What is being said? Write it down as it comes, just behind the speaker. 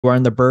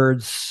wearing the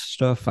birds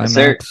stuff, Yes,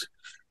 sir. IMAX.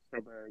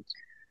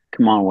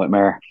 Come on,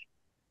 Whitmer.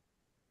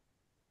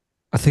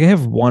 I think I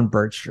have one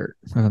bird shirt,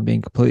 if I'm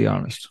being completely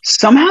honest.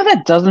 Somehow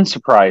that doesn't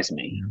surprise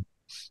me. Yeah.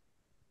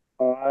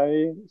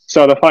 I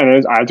so the fun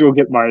is I had to go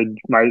get my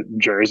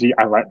jersey.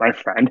 I let my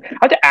friend. I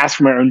had to ask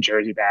for my own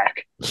jersey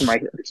back. For my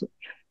so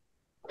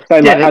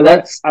Yeah,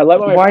 that's I let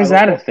my why is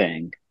that a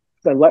thing?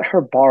 I let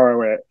her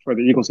borrow it for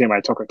the Eagles game I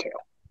took her to,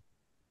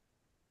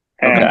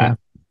 and Okay.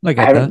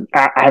 Okay. I get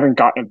that. I haven't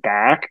gotten it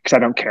back because I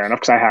don't care enough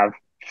because I have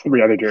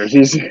three other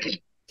jerseys.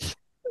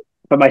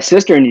 But my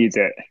sister needs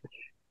it,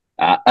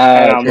 and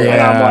I'm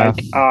Yeah. like,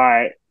 all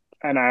right.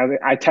 And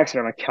I texted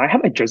her, I'm like, can I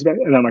have my jersey back?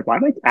 And I'm like, why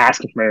am I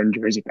asking for my own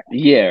jersey back?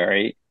 Yeah,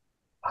 right.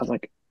 I was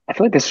like, I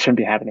feel like this shouldn't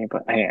be happening,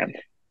 but I am.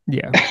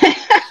 Yeah.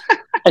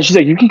 And she's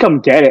like, you can come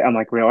get it. I'm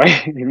like, really?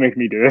 You make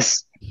me do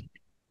this?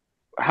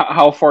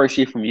 How far is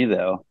she from you,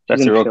 though? She's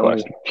That's the in real Philly.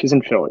 question. She's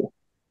in Philly.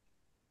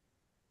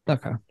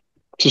 Okay.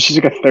 So she's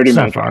like a 30 It's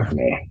not minute drive far. from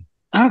me.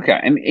 Okay,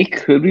 I mean, it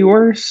could be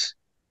worse.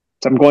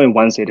 So I'm going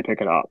Wednesday to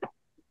pick it up.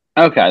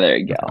 Okay, there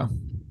you Okay. go.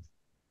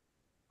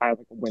 I have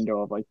like a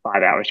window of like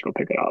 5 hours to go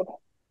pick it up.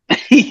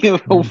 You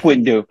have a Mm.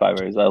 window of 5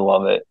 hours. I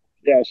love it.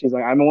 Yeah, she's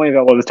like, I'm only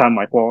available this time. I'm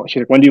like, well,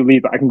 she's like, when do you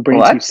leave? I can bring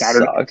Well, it to you that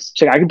Saturday. sucks.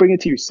 She's like, I can bring it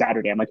to you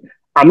Saturday. I'm like,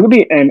 I'm gonna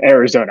be in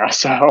Arizona,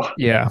 so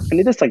Yeah. I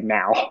need this like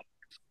now.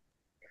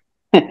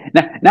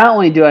 Not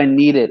only do I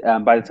need it,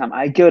 by the time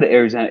I go to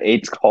Arizona,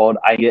 it's called.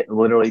 I get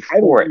literally I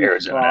for leave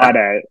Arizona.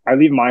 Friday. I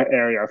leave my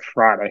area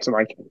Friday, so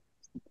like,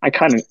 I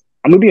kind of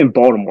I'm gonna be in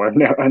Baltimore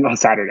on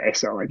Saturday,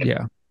 so like,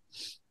 Yeah.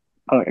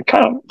 I'm like, I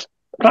kind of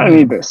Yeah.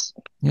 need this.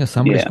 Yeah.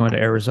 Somebody's Yeah, going to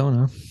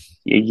Arizona.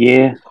 yeah,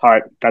 yeah, All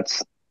right,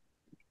 that's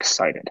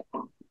excited.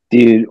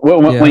 dude.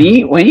 Yeah.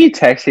 When you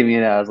texted me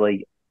that, I was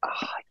like,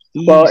 ah,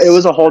 Well, it was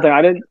he's a whole thing.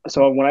 I didn't.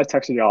 So when I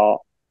texted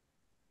y'all,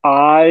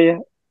 I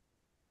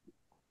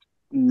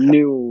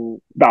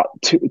knew about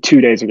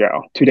 2 days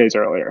ago, 2 days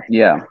earlier.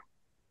 yeah.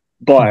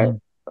 But Hmm.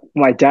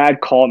 my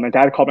dad called. My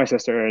dad called my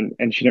sister,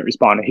 and she didn't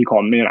respond. And he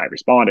called me, and I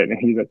responded. And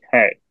he's like,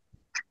 "Hey,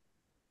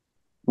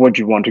 would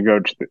you want to go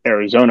to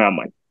Arizona?" I'm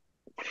like,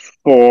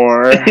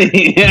 "For."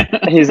 Yeah.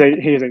 He's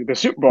like the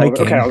Super Bowl.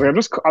 Okay, Hiking.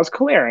 I was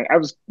clearing. I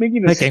was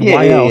making this. Hiking. Yeah,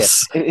 Why yeah, yeah.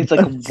 else? It's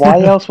like,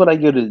 why else would I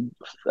go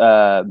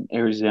to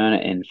Arizona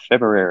in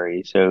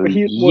February? So But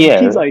he's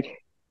yeah, like,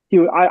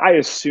 I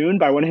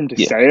assumed I wanted him to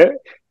yeah, say it,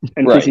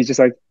 and right. he's just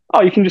like,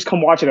 "Oh, you can just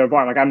come watch it at a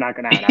bar." I'm like, I'm not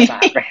gonna. That's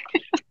not happening.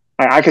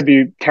 I could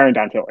be tearing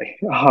down Philly.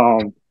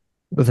 With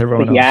But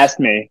everyone he else. asked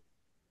me,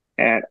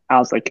 and I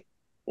was like,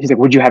 he's like,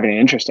 "Would you have any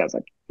interest?" I was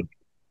like,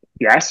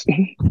 "Yes."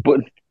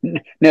 But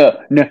no,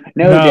 No,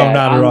 Dad.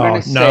 not at I'm gonna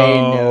all. say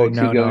No, no to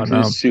no, no, going to the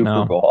no, Super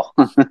no. Bowl.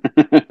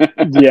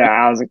 Yeah,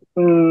 I was like,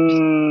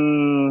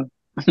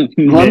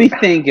 Let me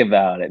think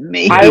about it.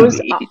 I was,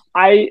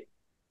 Maybe.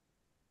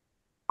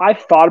 I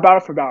thought about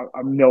it for about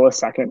a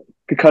millisecond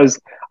because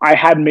I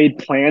had made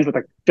plans with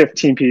like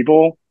 15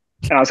 people,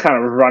 and I was kind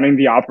of running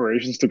the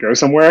operations to go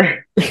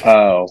somewhere.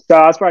 Oh, So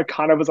that's why I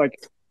kind of was like,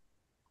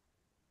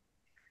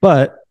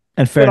 But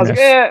in then I was like,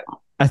 fairness,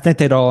 I think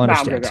they'd all nah,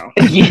 I'm gonna understand.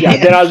 go. Yeah, yeah.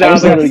 then I I was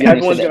was like, literally gonna say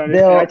everyone's that. gonna. And I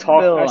They'll saw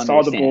the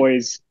understand.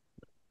 boys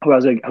who I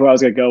was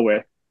gonna go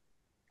with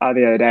the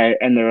other day,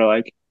 and they were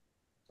like,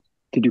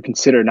 "Did you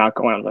consider not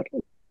going?" I was like,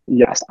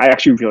 "Yes, I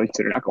actually really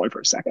considered not going for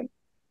a second."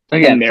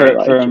 And Again, they're for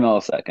like, a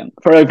millisecond.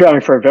 for a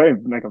very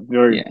like a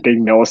very Yeah. big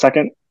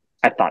millisecond,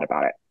 I thought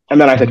about it, and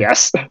then I said Mhm.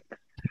 yes.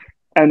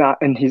 And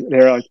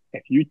they're like,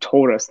 if you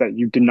told us that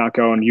you did not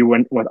go and you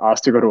went with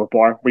us to go to a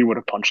bar, we would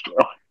have punched you.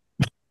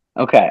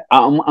 Okay.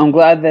 I'm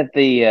glad that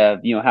they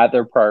had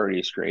their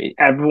priorities straight.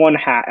 Everyone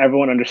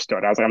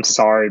understood. I was like, I'm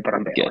sorry, but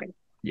I'm Good. bailing.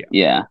 Yeah.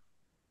 Yeah,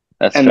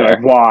 that's And they're like,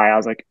 fair. why? I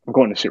was like, I'm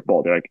going to Super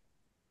Bowl. They're like,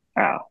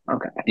 oh,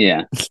 okay.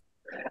 Yeah.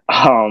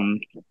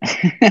 Um,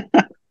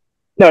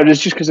 no,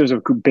 it's just because there was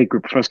a big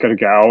group of us going to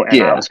go, and I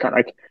Yeah. was kind of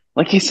like,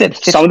 Like you said,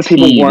 some of the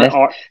people 15.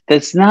 weren't.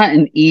 That's not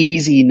an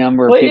easy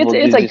number of Well, people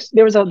it's to like just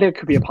there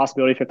could be a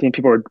possibility 15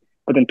 people were,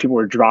 but then people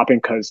were dropping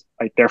because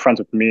like they're friends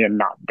with me and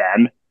not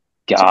them.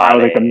 So I got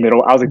was like the it.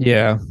 middle. I was like,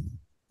 Yeah.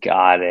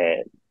 Got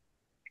it.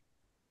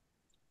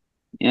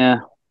 Yeah.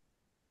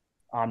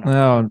 I'm not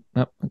going.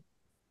 No, no.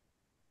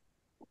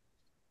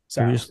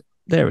 So So we just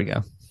there we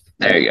go.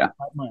 There you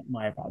go.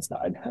 my iPod's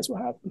died. That's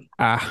what happened.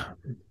 Ah,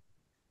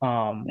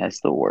 Um, That's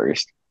the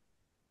worst.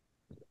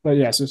 but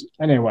yeah. So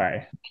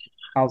anyway,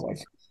 I was like,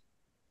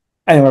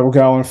 anyway, we're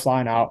going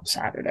flying out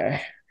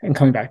Saturday and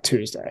coming back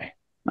Tuesday.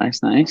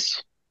 Nice,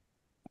 nice.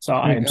 So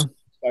I there you am so go.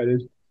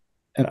 excited,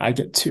 and I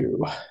get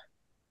to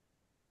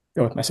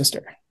go with my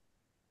sister.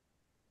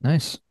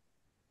 Nice.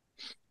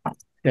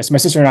 Yes, my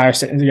sister and I are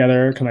sitting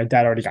together because my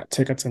dad already got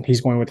tickets, and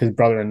he's going with his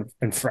brother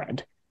and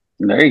friend.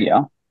 There you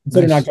go.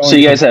 Instead of not Nice. So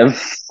going you because guys have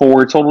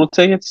four total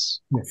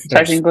tickets, there's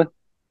technically?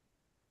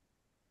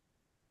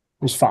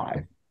 there's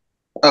five.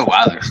 Oh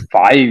wow, there's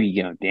five of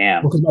you go.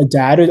 Damn. Because my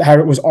dad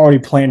was already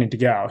planning to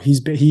go.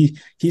 He's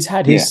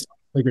had Yeah. his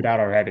figured out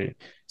already.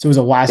 So it was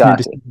a last minute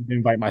Gotcha. decision to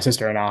invite my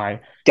sister and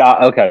I,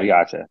 Got okay,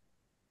 gotcha.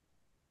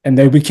 and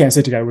we can't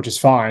sit together, which is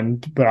fine.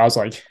 But I was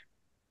like,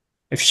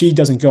 if she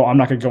doesn't go, I'm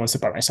not gonna go and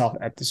sit by myself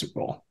at the Super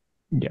Bowl.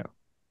 Yeah. I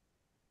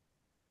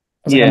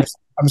was like, Yeah.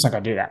 I'm just not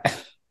gonna do that.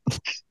 I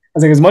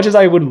was like, as much as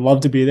I would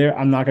love to be there,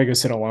 I'm not gonna go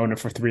sit alone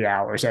for 3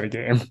 hours at a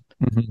game.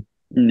 Mhm.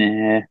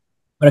 Nah.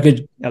 But I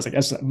could. I was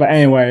like, but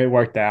anyway, it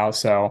worked out.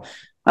 So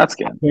That's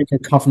I good. think a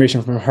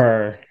confirmation from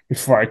her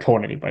before I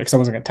told anybody because I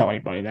wasn't gonna tell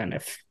anybody then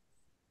if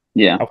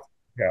Yeah. I was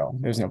gonna go.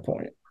 There's no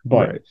point.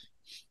 But Right.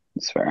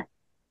 That's fair.